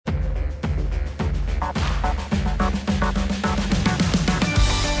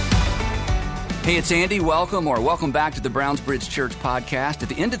Hey, it's Andy. Welcome back to the Brownsbridge Church podcast. At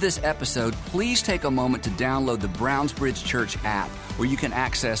the end of this episode, please take a moment to download the Brownsbridge Church app, where you can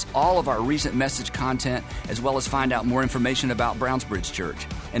access all of our recent message content, as well as find out more information about Brownsbridge Church.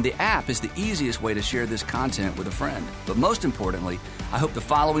 And the app is the easiest way to share this content with a friend. But most importantly, I hope the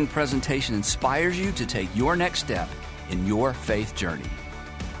following presentation inspires you to take your next step in your faith journey.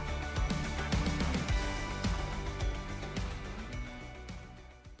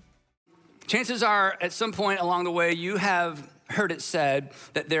 Chances are, at some point along the way, you have heard it said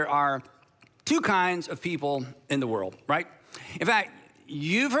that there are two kinds of people in the world, right? In fact,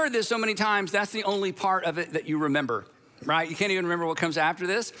 you've heard this so many times, that's the only part of it that you remember, right? You can't even remember what comes after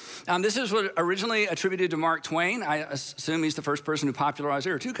this. This is what originally attributed to Mark Twain. I assume he's the first person who popularized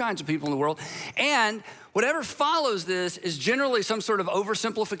there are two kinds of people in the world. And whatever follows this is generally some sort of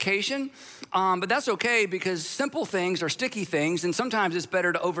oversimplification, but that's okay because simple things are sticky things, and sometimes it's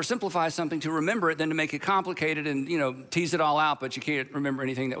better to oversimplify something to remember it than to make it complicated and, tease it all out, but you can't remember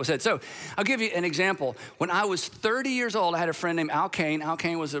anything that was said. So I'll give you an example. When I was 30 years old, I had a friend named Al Kane. Al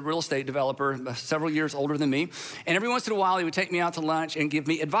Kane was a real estate developer, several years older than me, and every once in a while he would take me out to lunch and give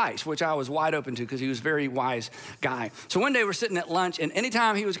me advice, which I was wide open to because he was a very wise guy. So one day we're sitting at lunch, and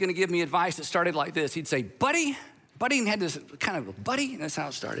anytime he was going to give me advice that started like this, he'd say, buddy, and had this kind of a buddy, and that's how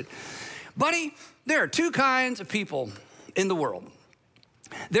it started. Buddy, there are two kinds of people in the world.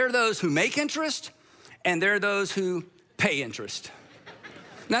 There are those who make interest, and there are those who pay interest.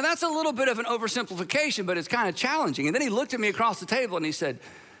 Now, that's a little bit of an oversimplification, but it's kind of challenging. And then he looked at me across the table, and he said,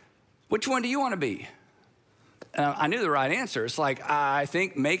 which one do you want to be? I knew the right answer. It's like, I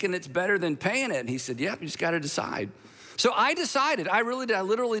think making it's better than paying it. And he said, yep, you just got to decide. So I decided, I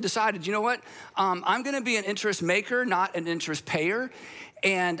literally decided, you know what? I'm going to be an interest maker, not an interest payer.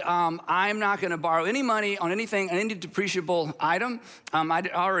 And I'm not going to borrow any money on anything, on any depreciable item. I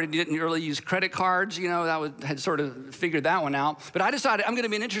already didn't really use credit cards, had sort of figured that one out. But I decided I'm going to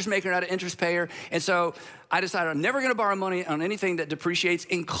be an interest maker, not an interest payer. And so I decided I'm never going to borrow money on anything that depreciates,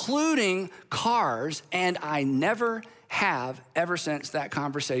 including cars. And I never have ever since that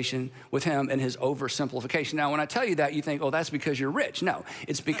conversation with him and his oversimplification. Now, when I tell you that, you think, oh, that's because you're rich. No,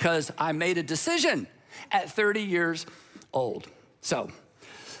 it's because I made a decision at 30 years old. So,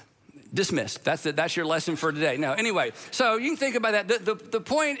 dismissed. That's your lesson for today. No, anyway, so you can think about that. The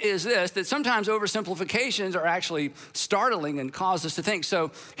point is this, that sometimes oversimplifications are actually startling and cause us to think.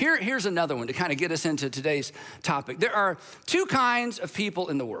 So here's another one to kind of get us into today's topic. There are two kinds of people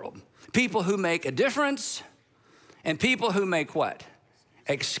in the world. People who make a difference and people who make what?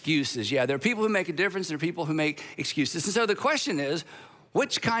 Excuses. Yeah, there are people who make a difference, there are people who make excuses. And so the question is,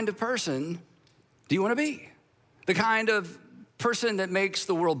 which kind of person do you want to be? The kind of person that makes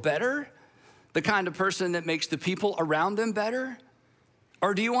the world better? The kind of person that makes the people around them better?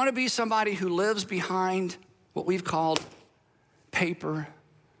 Or do you want to be somebody who lives behind what we've called paper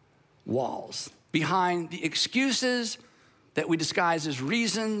walls? Behind the excuses that we disguise as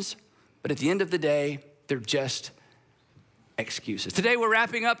reasons, but at the end of the day, they're just excuses. Today we're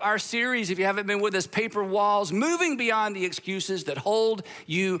wrapping up our series, if you haven't been with us, Paper Walls, moving beyond the excuses that hold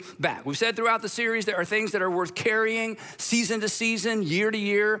you back. We've said throughout the series there are things that are worth carrying season to season, year to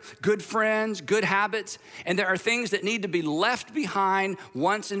year, good friends, good habits, and there are things that need to be left behind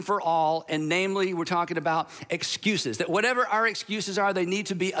once and for all, and namely we're talking about excuses, that whatever our excuses are, they need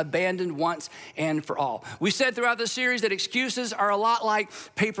to be abandoned once and for all. We said throughout the series that excuses are a lot like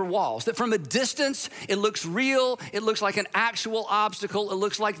paper walls, that from a distance it looks real, it looks like an actual obstacle. It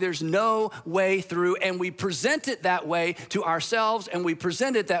looks like there's no way through, and we present it that way to ourselves, and we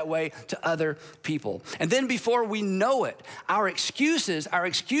present it that way to other people. And then before we know it, our excuses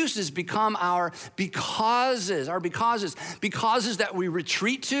become our becauses that we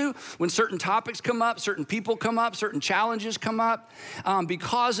retreat to when certain topics come up, certain people come up, certain challenges come up,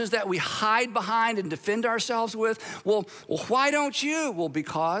 becauses that we hide behind and defend ourselves with. Well, why don't you? Well,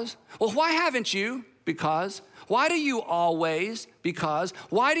 because. Well, why haven't you? Because. Why do you always? Because.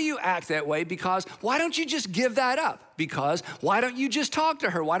 Why do you act that way? Because. Why don't you just give that up? Because. Why don't you just talk to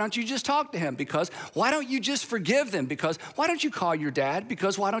her? Why don't you just talk to him? Because. Why don't you just forgive them? Because. Why don't you call your dad?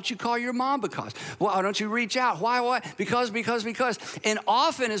 Because. Why don't you call your mom? Because. Why don't you reach out? Why? Because. And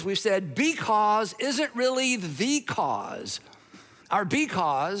often, as we've said, because isn't really the cause. Our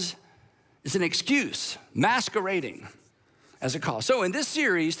because is an excuse masquerading as a cause. So in this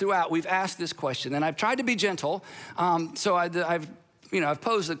series throughout, we've asked this question, and I've tried to be gentle. So I've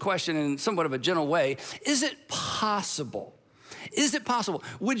posed the question in somewhat of a gentle way. Is it possible? Is it possible?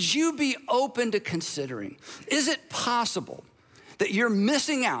 Would you be open to considering? Is it possible that you're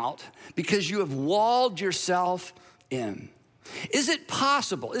missing out because you have walled yourself in? Is it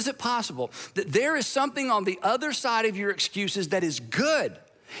possible that there is something on the other side of your excuses that is good?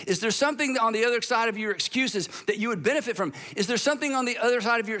 Is there something on the other side of your excuses that you would benefit from? Is there something on the other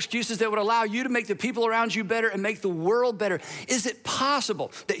side of your excuses that would allow you to make the people around you better and make the world better? Is it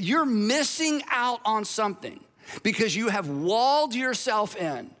possible that you're missing out on something because you have walled yourself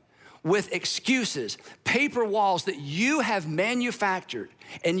in with excuses, paper walls that you have manufactured,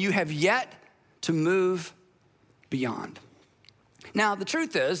 and you have yet to move beyond? Now, the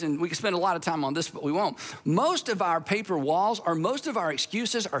truth is, and we can spend a lot of time on this, but we won't, most of our paper walls or most of our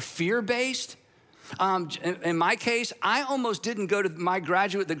excuses are fear-based. In my case, I almost didn't go to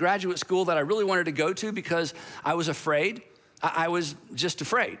the graduate school that I really wanted to go to because I was afraid. I was just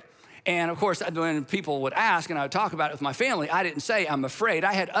afraid. And of course, when people would ask and I would talk about it with my family, I didn't say I'm afraid.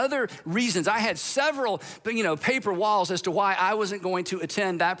 I had other reasons. I had several, paper walls as to why I wasn't going to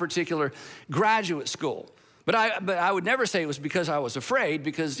attend that particular graduate school. But I would never say it was because I was afraid,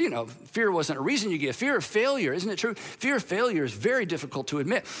 because, fear wasn't a reason you give. Fear of failure, isn't it true? Fear of failure is very difficult to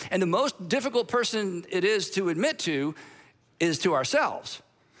admit. And the most difficult person it is to admit to is to ourselves.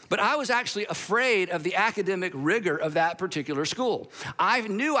 But I was actually afraid of the academic rigor of that particular school. I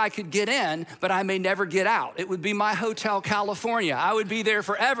knew I could get in, but I may never get out. It would be my Hotel California. I would be there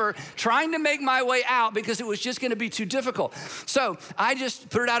forever trying to make my way out because it was just gonna be too difficult. So I just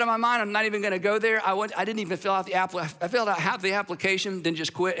put it out of my mind. I'm not even gonna go there. I didn't even fill out the application. I filled out half the application, then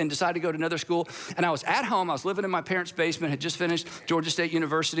just quit and decided to go to another school. And I was at home. I was living in my parents' basement, had just finished Georgia State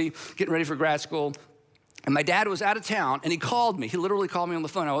University, getting ready for grad school. And my dad was out of town, and he called me. He literally called me on the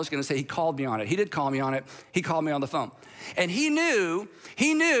phone. I was gonna say he called me on it. He did call me on it. He called me on the phone. And he knew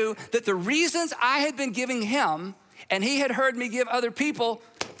that the reasons I had been giving him, and he had heard me give other people,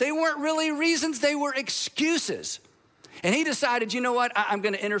 they weren't really reasons, they were excuses. And he decided, you know what, I'm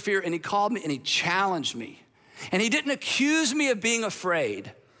gonna interfere, and he called me and he challenged me. And he didn't accuse me of being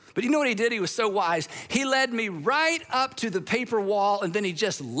afraid. But you know what he did? He was so wise. He led me right up to the paper wall, and then he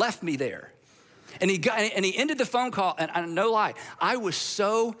just left me there. And he ended the phone call, and no lie, I was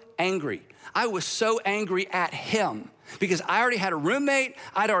so angry. I was so angry at him because I already had a roommate.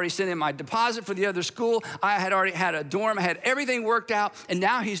 I'd already sent in my deposit for the other school. I had already had a dorm. I had everything worked out. And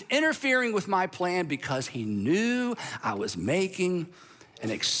now he's interfering with my plan because he knew I was making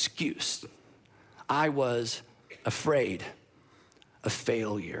an excuse. I was afraid of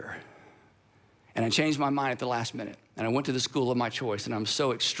failure. And I changed my mind at the last minute. And I went to the school of my choice, and I'm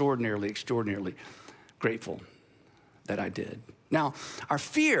so extraordinarily grateful that I did. Now, our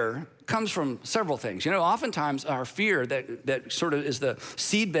fear comes from several things. Oftentimes our fear that sort of is the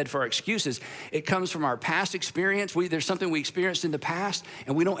seedbed for our excuses, it comes from our past experience. There's something we experienced in the past,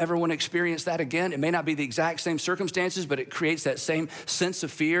 and we don't ever want to experience that again. It may not be the exact same circumstances, but it creates that same sense of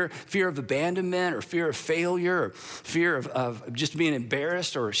fear of abandonment, or fear of failure, or fear of just being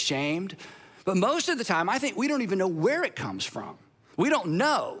embarrassed or ashamed. But most of the time, I think we don't even know where it comes from. We don't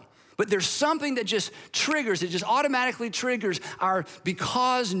know, but there's something that just triggers, it just automatically triggers our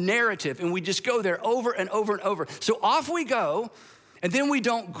because narrative, and we just go there over and over and over. So off we go, and then we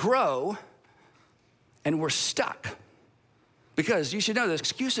don't grow, and we're stuck. Because you should know that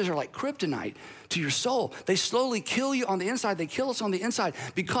excuses are like kryptonite to your soul. They slowly kill you on the inside. They kill us on the inside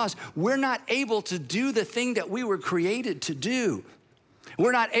because we're not able to do the thing that we were created to do.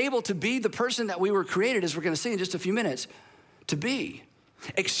 We're not able to be the person that we were created, as we're gonna see in just a few minutes, to be.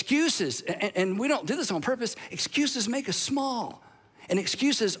 Excuses, and we don't do this on purpose, excuses make us small. And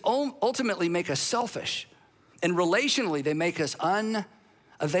excuses ultimately make us selfish. And relationally, they make us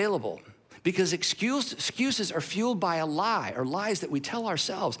unavailable. Because excuses are fueled by a lie, or lies that we tell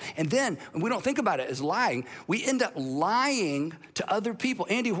ourselves. And then, when we don't think about it as lying, we end up lying to other people.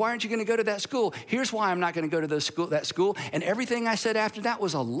 Andy, why aren't you gonna go to that school? Here's why I'm not gonna go to that school. And everything I said after that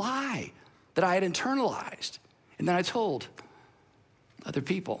was a lie that I had internalized. And then I told other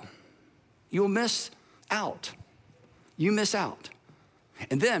people. You'll miss out. You miss out.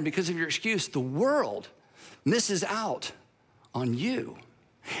 And then, because of your excuse, the world misses out on you.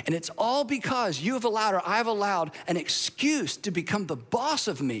 And it's all because you have allowed, or I've allowed, an excuse to become the boss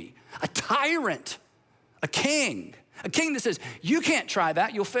of me, a tyrant, a king that says, you can't try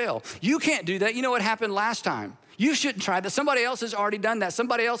that, you'll fail. You can't do that, you know what happened last time. You shouldn't try that. Somebody else has already done that.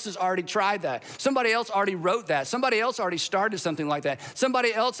 Somebody else has already tried that. Somebody else already wrote that. Somebody else already started something like that.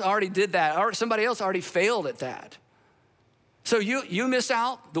 Somebody else already did that, or somebody else already failed at that. So you miss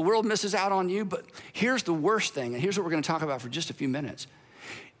out, the world misses out on you, but here's the worst thing, and here's what we're gonna talk about for just a few minutes.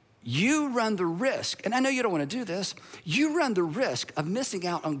 You run the risk, and I know you don't want to do this, you run the risk of missing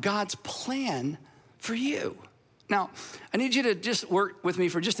out on God's plan for you. Now, I need you to just work with me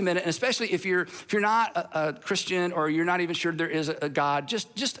for just a minute, and especially if you're not a Christian or you're not even sure there is a God,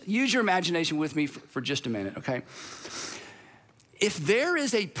 just use your imagination with me for just a minute, okay? If there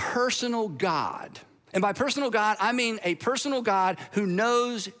is a personal God, and by personal God, I mean a personal God who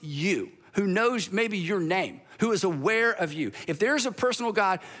knows you, who knows maybe your name, who is aware of you. If there's a personal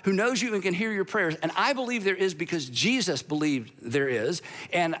God who knows you and can hear your prayers, and I believe there is because Jesus believed there is,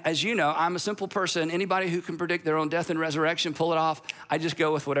 and as you know, I'm a simple person. Anybody who can predict their own death and resurrection, pull it off, I just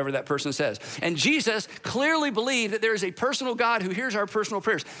go with whatever that person says. And Jesus clearly believed that there is a personal God who hears our personal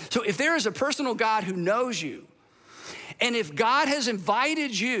prayers. So if there is a personal God who knows you, and if God has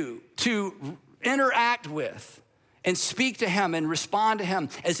invited you to interact with and speak to him and respond to him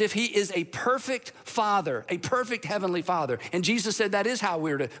as if he is a perfect father, a perfect heavenly father. And Jesus said that is how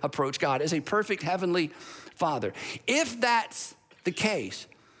we're to approach God, as a perfect heavenly father. If that's the case,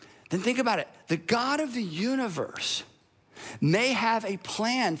 then think about it. The God of the universe may have a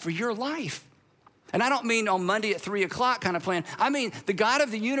plan for your life. And I don't mean on Monday at 3 o'clock kind of plan. I mean, the God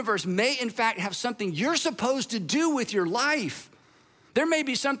of the universe may in fact have something you're supposed to do with your life. There may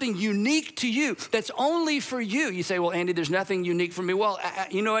be something unique to you that's only for you. You say, well, Andy, there's nothing unique for me. Well,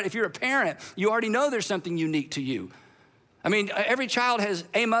 you know what? If you're a parent, you already know there's something unique to you. I mean, every child has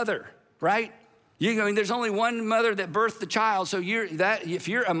a mother, right? I mean, there's only one mother that birthed the child. So if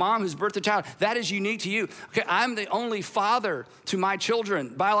you're a mom who's birthed a child, that is unique to you. Okay, I'm the only father to my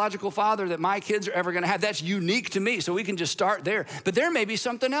children, biological father that my kids are ever gonna have. That's unique to me, so we can just start there. But there may be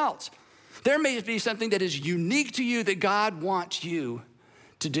something else. There may be something that is unique to you that God wants you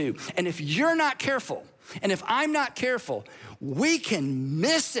to do. And if you're not careful, and if I'm not careful, we can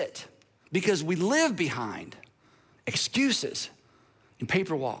miss it because we live behind excuses and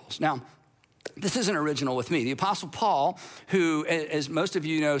paper walls. Now, this isn't original with me. The Apostle Paul, who, as most of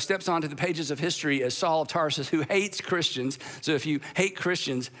you know, steps onto the pages of history as Saul of Tarsus, who hates Christians. So if you hate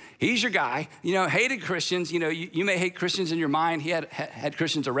Christians, he's your guy. You know, hated Christians. You know, you may hate Christians in your mind. He had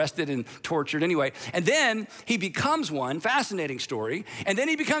Christians arrested and tortured anyway. And then he becomes one, fascinating story, and then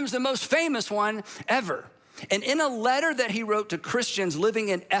he becomes the most famous one ever. And in a letter that he wrote to Christians living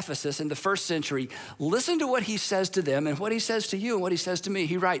in Ephesus in the first century, listen to what he says to them and what he says to you and what he says to me.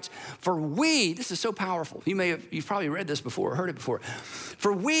 He writes, this is so powerful. You've probably read this before, heard it before.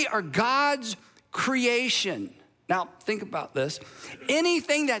 For we are God's creation. Now, think about this.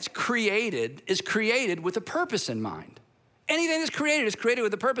 Anything that's created is created with a purpose in mind. Anything that's created is created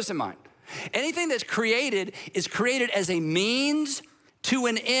with a purpose in mind. Anything that's created is created as a means to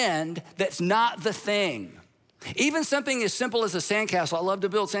an end that's not the thing. Even something as simple as a sandcastle. I love to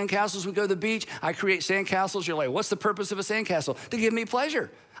build sandcastles. We go to the beach, I create sandcastles. You're like, what's the purpose of a sandcastle? To give me pleasure.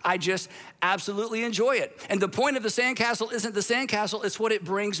 I just absolutely enjoy it. And the point of the sandcastle isn't the sandcastle, it's what it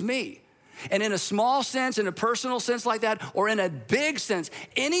brings me. And in a small sense, in a personal sense like that, or in a big sense,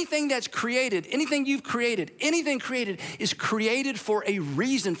 anything that's created, anything you've created, anything created is created for a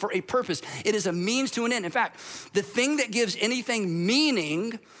reason, for a purpose. It is a means to an end. In fact, the thing that gives anything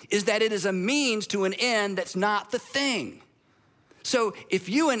meaning is that it is a means to an end that's not the thing. So if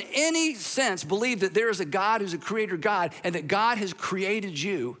you in any sense believe that there is a God who's a creator God and that God has created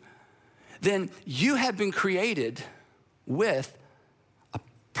you, then you have been created with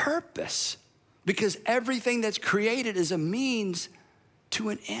purpose, because everything that's created is a means to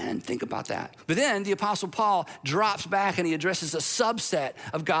an end. Think about that. But then the Apostle Paul drops back and he addresses a subset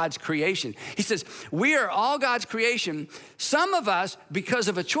of God's creation. He says, we are all God's creation. Some of us, because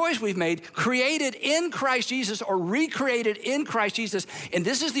of a choice we've made, created in Christ Jesus or recreated in Christ Jesus. And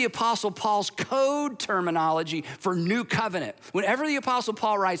this is the Apostle Paul's code terminology for new covenant. Whenever the Apostle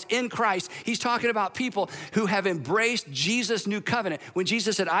Paul writes in Christ, he's talking about people who have embraced Jesus' new covenant. When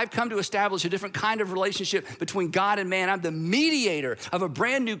Jesus said, I've come to establish a different kind of relationship between God and man. I'm the mediator of a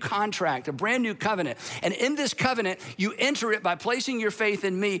brand new contract, a brand new covenant. And in this covenant, you enter it by placing your faith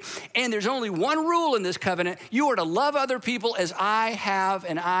in me. And there's only one rule in this covenant. You are to love other people as I have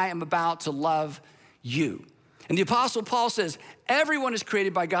and I am about to love you. And the Apostle Paul says, everyone is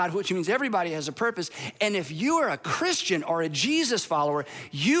created by God, which means everybody has a purpose. And if you are a Christian or a Jesus follower,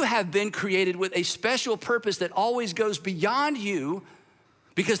 you have been created with a special purpose that always goes beyond you,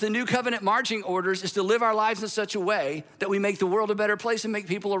 because the new covenant marching orders is to live our lives in such a way that we make the world a better place and make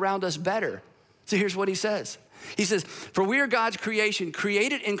people around us better. So here's what he says. He says, for we are God's creation,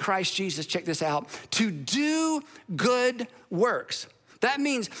 created in Christ Jesus, check this out, to do good works. That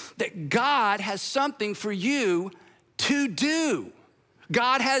means that God has something for you to do.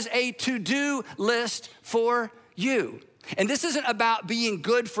 God has a to-do list for you. And this isn't about being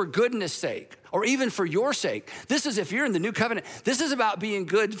good for goodness sake or even for your sake. This is, if you're in the new covenant, this is about being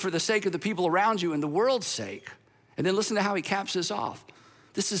good for the sake of the people around you and the world's sake. And then listen to how he caps this off.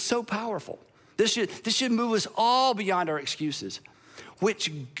 This is so powerful. This should move us all beyond our excuses,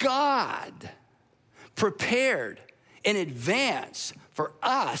 which God prepared in advance for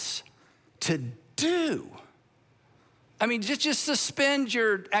us to do. I mean, just suspend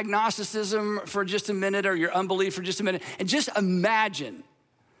your agnosticism for just a minute or your unbelief for just a minute and just imagine.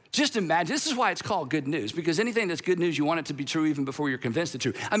 Just imagine. This is why it's called good news, because anything that's good news, you want it to be true even before you're convinced it's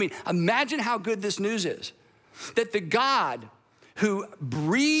true. I mean, imagine how good this news is, that the God who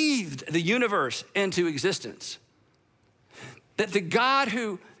breathed the universe into existence, that the God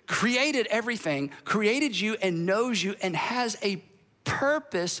who created everything, created you and knows you and has a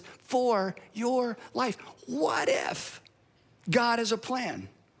purpose for your life. What if God has a plan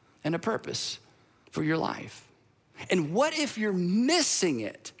and a purpose for your life? And what if you're missing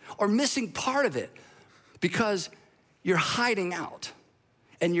it or missing part of it because you're hiding out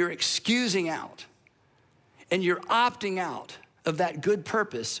and you're excusing out and you're opting out of that good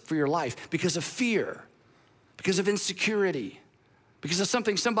purpose for your life because of fear, because of insecurity, because of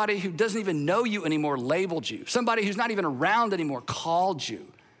somebody who doesn't even know you anymore labeled you, somebody who's not even around anymore called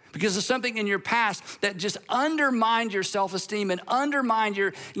you, because of something in your past that just undermined your self-esteem and undermined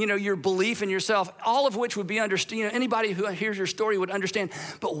your belief in yourself, all of which would be understood. Anybody who hears your story would understand.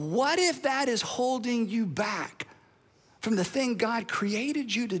 But what if that is holding you back from the thing God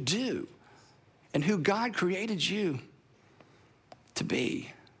created you to do and who God created you to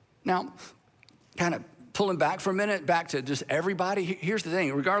be? Now, kind of pulling back for a minute, back to just everybody. Here's the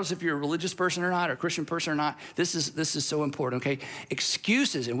thing, regardless if you're a religious person or not, or a Christian person or not, this is so important, okay?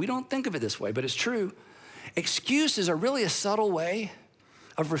 Excuses, and we don't think of it this way, but it's true. Excuses are really a subtle way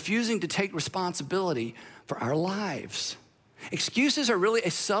of refusing to take responsibility for our lives. Excuses are really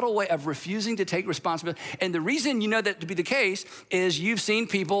a subtle way of refusing to take responsibility. And the reason you know that to be the case is you've seen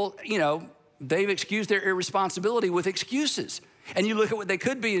people, they've excused their irresponsibility with excuses. And you look at what they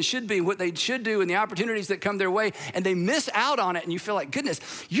could be and should be, and what they should do and the opportunities that come their way, and they miss out on it, and you feel like, goodness,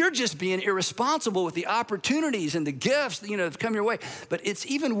 you're just being irresponsible with the opportunities and the gifts that have come your way. But it's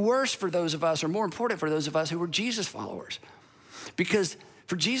even worse for those of us, or more important for those of us who are Jesus followers. Because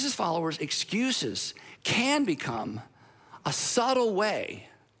for Jesus followers, excuses can become a subtle way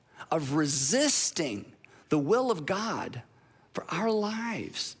of resisting the will of God for our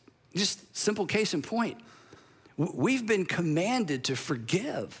lives. Just simple case in point. We've been commanded to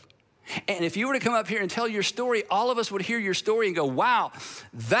forgive. And if you were to come up here and tell your story, all of us would hear your story and go, wow,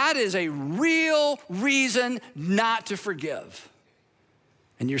 that is a real reason not to forgive.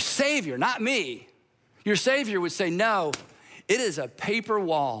 And your Savior, not me, your Savior would say, no, it is a paper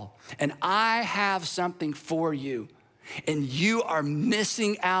wall, and I have something for you. And you are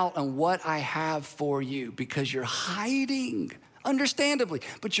missing out on what I have for you because you're hiding, understandably,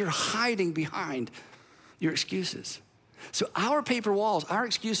 but you're hiding behind your excuses. So our paper walls, our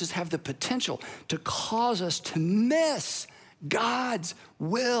excuses have the potential to cause us to miss God's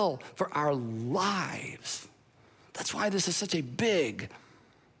will for our lives. That's why this is such a big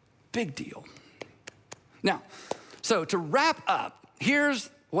deal. Now, so to wrap up, here's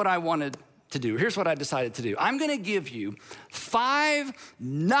what I wanted to do. Here's what I decided to do. I'm gonna give you 5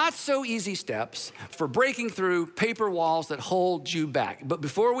 not so easy steps for breaking through paper walls that hold you back. But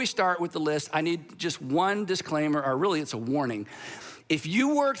before we start with the list, I need just one disclaimer, or really it's a warning. If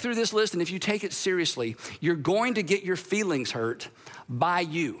you work through this list and if you take it seriously, you're going to get your feelings hurt by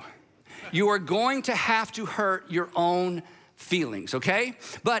you. You are going to have to hurt your own feelings, okay?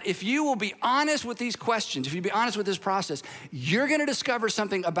 But if you will be honest with these questions, if you be honest with this process, you're gonna discover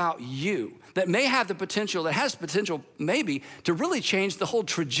something about you that may have the potential, that has potential maybe to really change the whole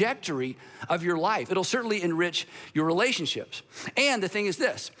trajectory of your life. It'll certainly enrich your relationships. And the thing is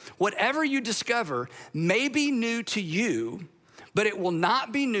this, whatever you discover may be new to you, but it will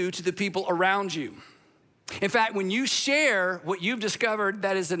not be new to the people around you. In fact, when you share what you've discovered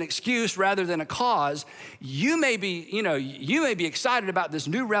that is an excuse rather than a cause, you may be excited about this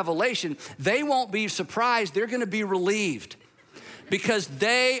new revelation. They won't be surprised. They're going to be relieved because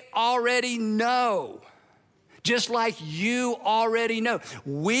they already know, just like you already know.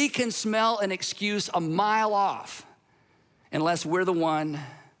 We can smell an excuse a mile off unless we're the one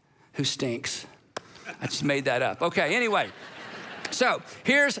who stinks. I just made that up. Okay, anyway. So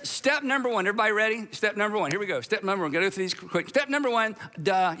here's step number one. Everybody ready? Step number one. Here we go. Step number one. Gotta go through these quick. Step number one, you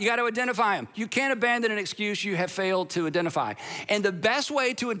gotta identify them. You can't abandon an excuse you have failed to identify. And the best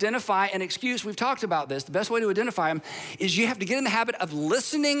way to identify an excuse, we've talked about this, the best way to identify them is you have to get in the habit of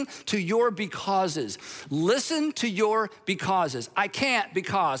listening to your becauses. Listen to your becauses. I can't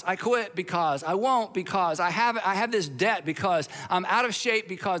because, I quit because, I won't because, I have this debt because, I'm out of shape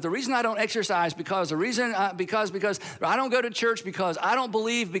because, the reason I don't exercise because, the reason because I don't go to church because, I don't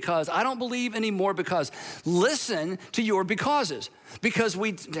believe because, I don't believe anymore because. Listen to your becauses. Because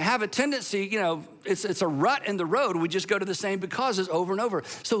we have a tendency, it's a rut in the road. We just go to the same becauses over and over.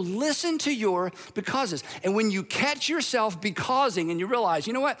 So listen to your becauses. And when you catch yourself becausing and you realize,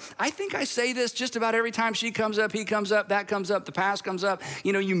 you know what? I think I say this just about every time she comes up, he comes up, that comes up, the past comes up.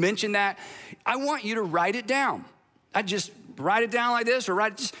 You mention that. I want you to write it down. I just write it down like this or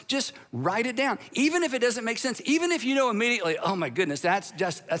just write it down. Even if it doesn't make sense, even if you know immediately, oh my goodness,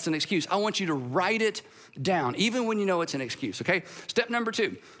 that's an excuse. I want you to write it down, even when you know it's an excuse, okay? Step number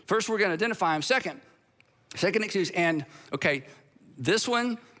two, first we're gonna identify them. Second excuse, and okay, this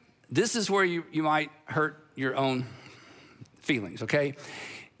is where you might hurt your own feelings, okay?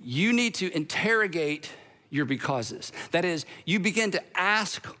 You need to interrogate your becauses. That is, you begin to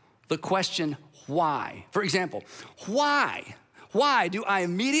ask the question, why? For example, why? Why do I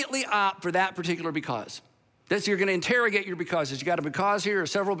immediately opt for that particular because? You're gonna interrogate your becauses. You got a because here or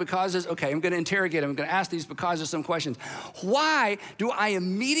several becauses? Okay, I'm gonna interrogate them. I'm gonna ask these becauses some questions. Why do I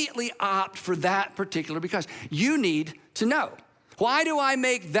immediately opt for that particular because? You need to know. Why do I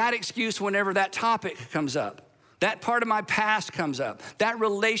make that excuse whenever that topic comes up? That part of my past comes up. That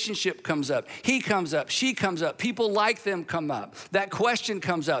relationship comes up. He comes up, she comes up. People like them come up. That question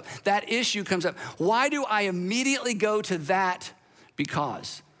comes up. That issue comes up. Why do I immediately go to that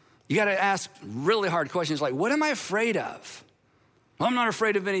because? You gotta ask really hard questions like, what am I afraid of? Well, I'm not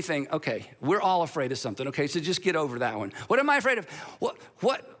afraid of anything. Okay, we're all afraid of something, okay? So just get over that one. What am I afraid of?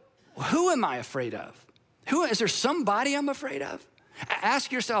 Who am I afraid of? Is there somebody I'm afraid of?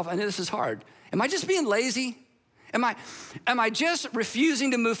 Ask yourself, I know this is hard, am I just being lazy? Am I just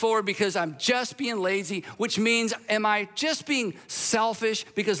refusing to move forward because I'm just being lazy, which means am I just being selfish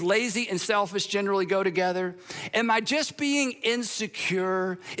because lazy and selfish generally go together? Am I just being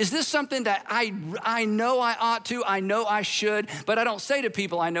insecure? Is this something that I know I ought to, I know I should, but I don't say to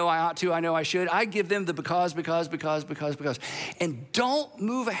people I know I ought to, I know I should. I give them the because. And don't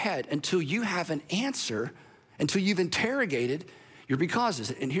move ahead until you have an answer, until you've interrogated your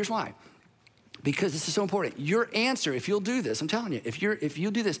becauses. And here's why. Because this is so important. Your answer, if you'll do this, I'm telling you, if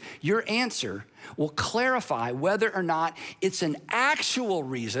you'll do this, your answer will clarify whether or not it's an actual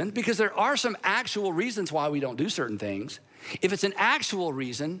reason, because there are some actual reasons why we don't do certain things. If it's an actual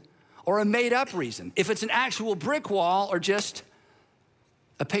reason or a made up reason, if it's an actual brick wall or just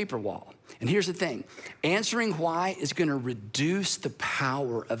a paper wall. And here's the thing, answering why is gonna reduce the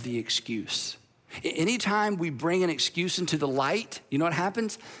power of the excuse. Anytime we bring an excuse into the light, you know what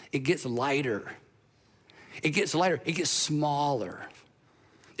happens? It gets lighter. It gets lighter. It gets smaller.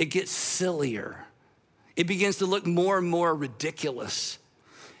 It gets sillier. It begins to look more and more ridiculous.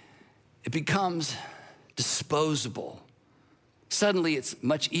 It becomes disposable. Suddenly, it's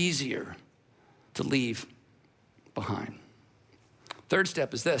much easier to leave behind. Third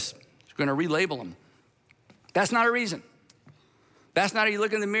step is this. You're going to relabel them. That's not a reason. That's not how you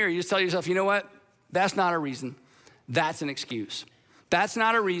look in the mirror. You just tell yourself, you know what? That's not a reason. That's an excuse. That's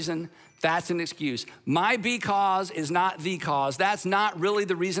not a reason. That's an excuse. My because is not the cause. That's not really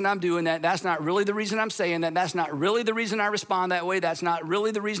the reason I'm doing that. That's not really the reason I'm saying that. That's not really the reason I respond that way. That's not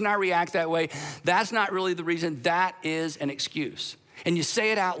really the reason I react that way. That's not really the reason. That is an excuse. And you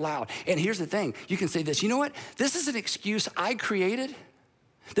say it out loud. And here's the thing. You can say this. You know what? This is an excuse I created.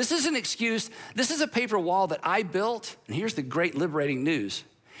 This is an excuse. This is a paper wall that I built. And here's the great liberating news.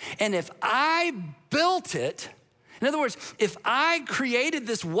 And if I built it, in other words, if I created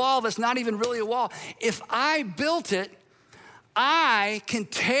this wall that's not even really a wall, if I built it, I can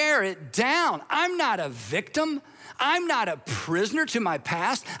tear it down. I'm not a victim. I'm not a prisoner to my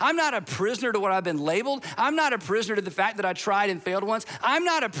past. I'm not a prisoner to what I've been labeled. I'm not a prisoner to the fact that I tried and failed once. I'm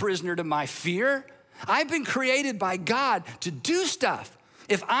not a prisoner to my fear. I've been created by God to do stuff.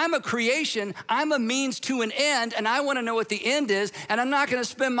 If I'm a creation, I'm a means to an end, and I want to know what the end is, and I'm not going to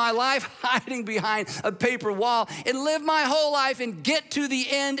spend my life hiding behind a paper wall and live my whole life and get to the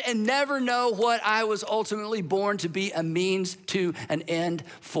end and never know what I was ultimately born to be a means to an end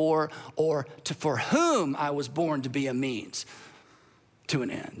for, or for whom I was born to be a means to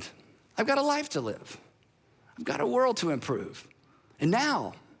an end. I've got a life to live. I've got a world to improve. And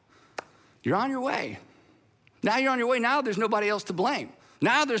now, you're on your way. Now you're on your way. Now there's nobody else to blame.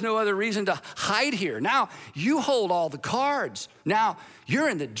 Now there's no other reason to hide here. Now you hold all the cards. Now you're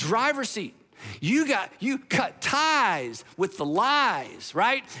in the driver's seat. You cut ties with the lies,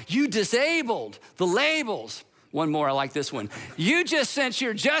 right? You disabled the labels. One more, I like this one. You just sent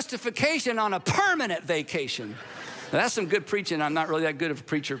your justification on a permanent vacation. Now, that's some good preaching. I'm not really that good of a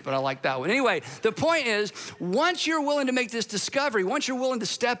preacher, but I like that one. Anyway, the point is, once you're willing to make this discovery, once you're willing to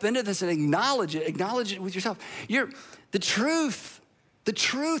step into this and acknowledge it with yourself, the truth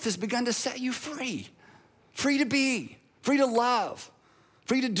has begun to set you free. Free to be, free to love,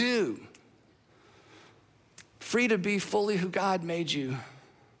 free to do, free to be fully who God made you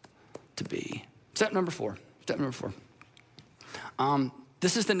to be. Step number four.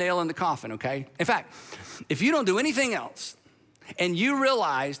 This is the nail in the coffin, okay? In fact, if you don't do anything else and you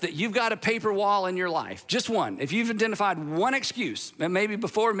realize that you've got a paper wall in your life, just one, if you've identified one excuse, and maybe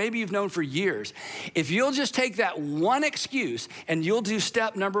before, maybe you've known for years, if you'll just take that one excuse and you'll do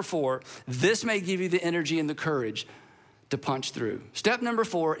step number 4, this may give you the energy and the courage to punch through. Step number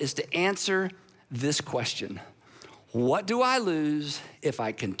 4 is to answer this question. What do I lose if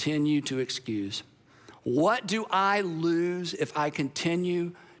I continue to excuse? What do I lose if I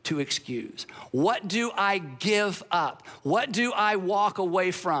continue to excuse? What do I give up? What do I walk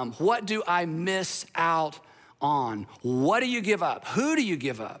away from? What do I miss out on? What do you give up? Who do you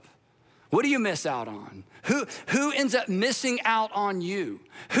give up? What do you miss out on? Who ends up missing out on you?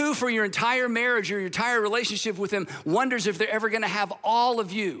 Who for your entire marriage or your entire relationship with them wonders if they're ever gonna have all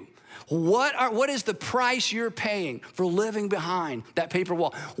of you? What is the price you're paying for living behind that paper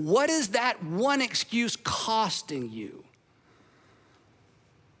wall? What is that one excuse costing you?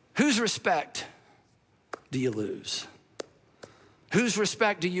 Whose respect do you lose? Whose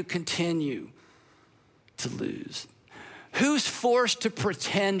respect do you continue to lose? Who's forced to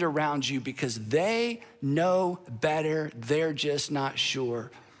pretend around you because they know better, they're just not sure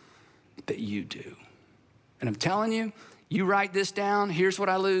that you do? And I'm telling you, you write this down, here's what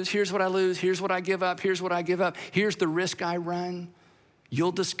I lose, here's what I lose, here's what I give up, here's what I give up, here's the risk I run.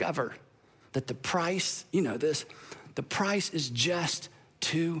 You'll discover that the price, you know this, the price is just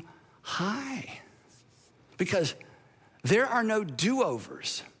too high. Because there are no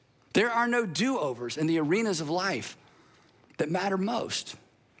do-overs. There are no do-overs in the arenas of life that matter most.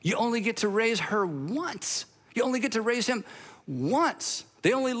 You only get to raise her once. You only get to raise him once.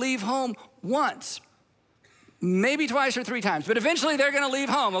 They only leave home once. Maybe twice or 3 times, but eventually they're gonna leave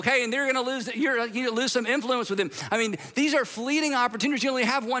home, okay? And they're gonna lose some influence with them. I mean, these are fleeting opportunities. You only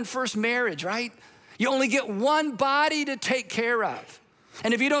have one first marriage, right? You only get one body to take care of.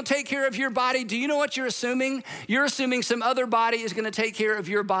 And if you don't take care of your body, do you know what you're assuming? You're assuming some other body is gonna take care of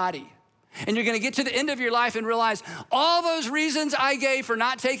your body. And you're gonna get to the end of your life and realize all those reasons I gave for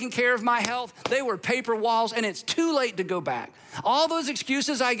not taking care of my health, they were paper walls and it's too late to go back. All those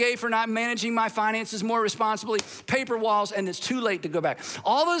excuses I gave for not managing my finances more responsibly, paper walls, and it's too late to go back.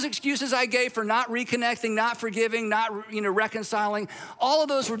 All those excuses I gave for not reconnecting, not forgiving, not reconciling, all of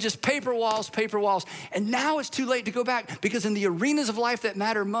those were just paper walls. And now it's too late to go back because in the arenas of life that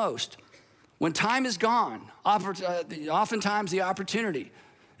matter most, when time is gone, oftentimes the opportunity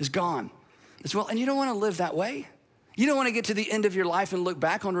is gone as well. And you don't want to live that way. You don't want to get to the end of your life and look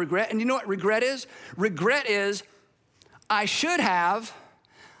back on regret. And you know what regret is? Regret is, I should have,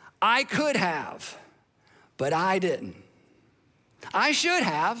 I could have, but I didn't. I should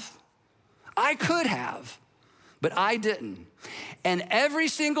have, I could have, but I didn't. And every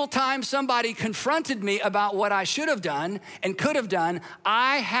single time somebody confronted me about what I should have done and could have done,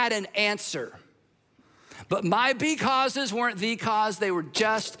 I had an answer. But my becauses weren't the cause, they were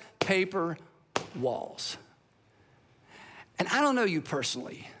just paper walls. And I don't know you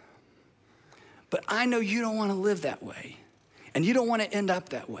personally, but I know you don't want to live that way. And you don't want to end up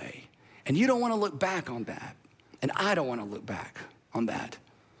that way. And you don't want to look back on that. And I don't want to look back on that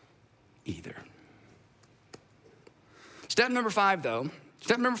either. Step number 5, though,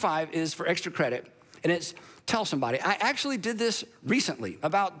 is for extra credit, and it's tell somebody. I actually did this recently,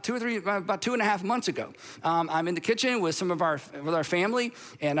 about 2.5 months ago. I'm in the kitchen with with our family,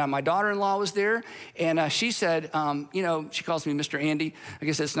 and my daughter-in-law was there, and she said, she calls me Mr. Andy. I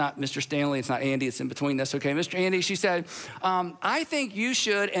guess it's not Mr. Stanley, it's not Andy, it's in between, that's okay. Mr. Andy, she said, I think you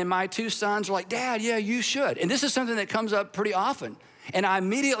should, and my 2 sons are like, Dad, yeah, you should. And this is something that comes up pretty often. And I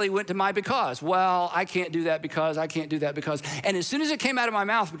immediately went to my because. Well, I can't do that because, I can't do that because. And as soon as it came out of my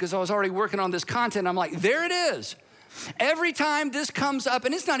mouth, because I was already working on this content, I'm like, there it is. Every time this comes up,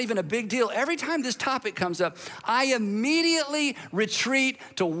 and it's not even a big deal, every time this topic comes up, I immediately retreat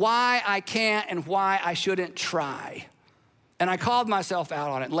to why I can't and why I shouldn't try. And I called myself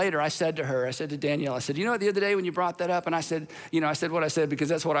out on it. Later, I said to Danielle, I said, you know what, the other day when you brought that up, and I said what I said because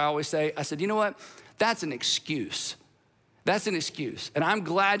that's what I always say. I said, you know what, that's an excuse. That's an excuse. And I'm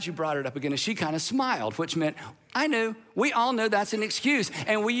glad you brought it up again. And she kind of smiled, which meant I knew. We all know that's an excuse.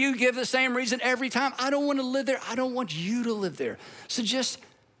 And will you give the same reason every time? I don't want to live there. I don't want you to live there. So just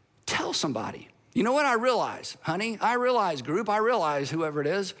tell somebody. You know what I realize, honey? I realize, group, I realize whoever it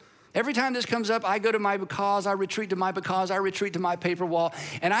is. Every time this comes up, I go to my because, I retreat to my because, I retreat to my paper wall.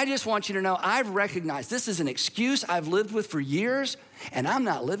 And I just want you to know I've recognized this is an excuse I've lived with for years, and I'm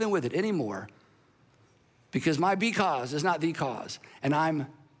not living with it anymore because my because is not the cause, and I'm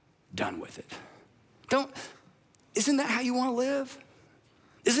done with it. Isn't that how you want to live?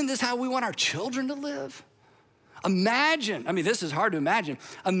 Isn't this how we want our children to live? Imagine, this is hard to imagine.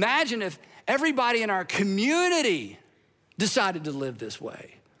 Imagine if everybody in our community decided to live this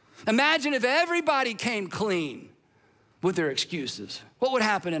way. Imagine if everybody came clean with their excuses. What would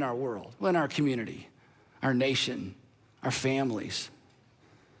happen in our world, in our community, our nation, our families?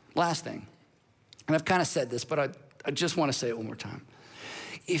 Last thing, and I've kind of said this, but I just want to say it one more time.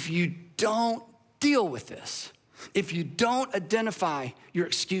 If you don't deal with this, if you don't identify your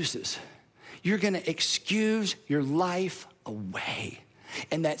excuses, you're going to excuse your life away.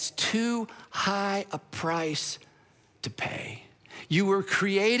 And that's too high a price to pay. You were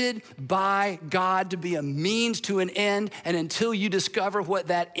created by God to be a means to an end, and until you discover what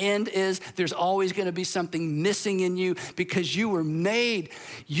that end is, there's always going to be something missing in you because you were made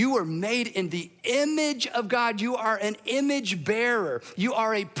in the image of God. You are an image bearer. You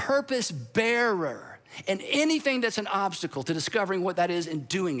are a purpose bearer. And anything that's an obstacle to discovering what that is and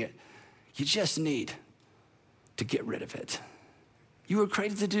doing it, you just need to get rid of it. You were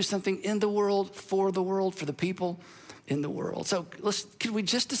created to do something in the world, for the people in the world. So can we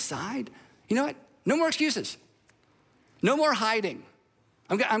just decide, you know what? No more excuses. No more hiding.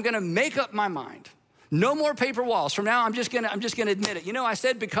 I'm gonna make up my mind. No more paper walls. From now, I'm just gonna admit it. You know, I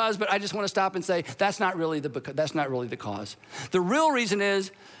said because, but I just want to stop and say that's not really the cause. The real reason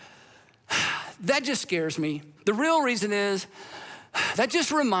is that just scares me. The real reason is that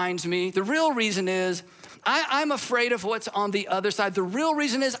just reminds me. The real reason is I'm afraid of what's on the other side. The real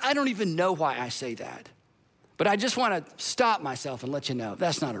reason is I don't even know why I say that. But I just want to stop myself and let you know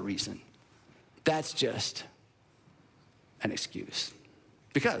that's not a reason. That's just an excuse.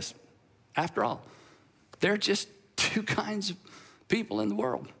 Because, after all, there are just two kinds of people in the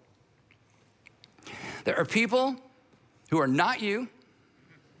world. There are people who are not you,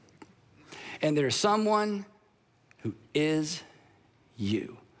 and there's someone who is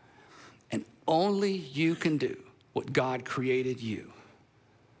you. And only you can do what God created you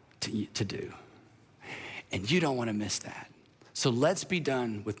to do. And you don't want to miss that. So let's be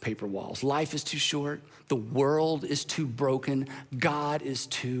done with paper walls. Life is too short. The world is too broken. God is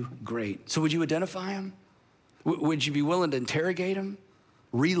too great. So would you identify him? Would you be willing to interrogate him?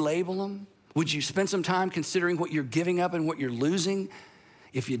 Relabel him? Would you spend some time considering what you're giving up and what you're losing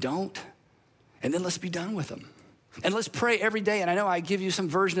if you don't? And then let's be done with him. And let's pray every day. And I know I give you some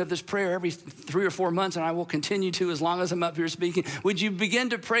version of this prayer every 3 or 4 months, and I will continue to as long as I'm up here speaking. Would you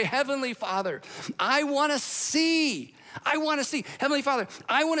begin to pray, Heavenly Father, I want to see. Heavenly Father,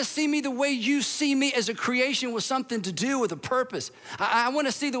 I want to see me the way you see me as a creation with something to do, with a purpose. I want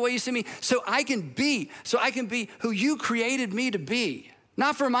to see the way you see me so I can be who you created me to be.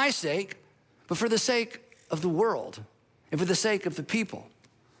 Not for my sake, but for the sake of the world and for the sake of the people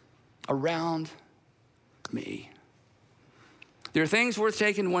around me. There are things worth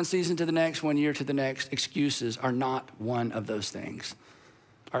taking one season to the next, 1 year to the next. Excuses are not one of those things.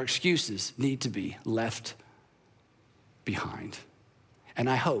 Our excuses need to be left behind. And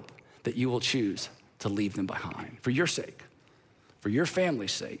I hope that you will choose to leave them behind for your sake, for your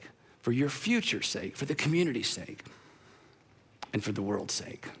family's sake, for your future's sake, for the community's sake, and for the world's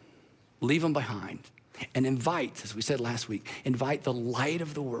sake. Leave them behind and invite, as we said last week, invite the light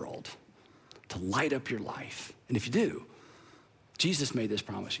of the world to light up your life. And if you do, Jesus made this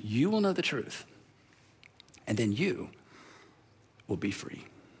promise. You will know the truth, and then you will be free.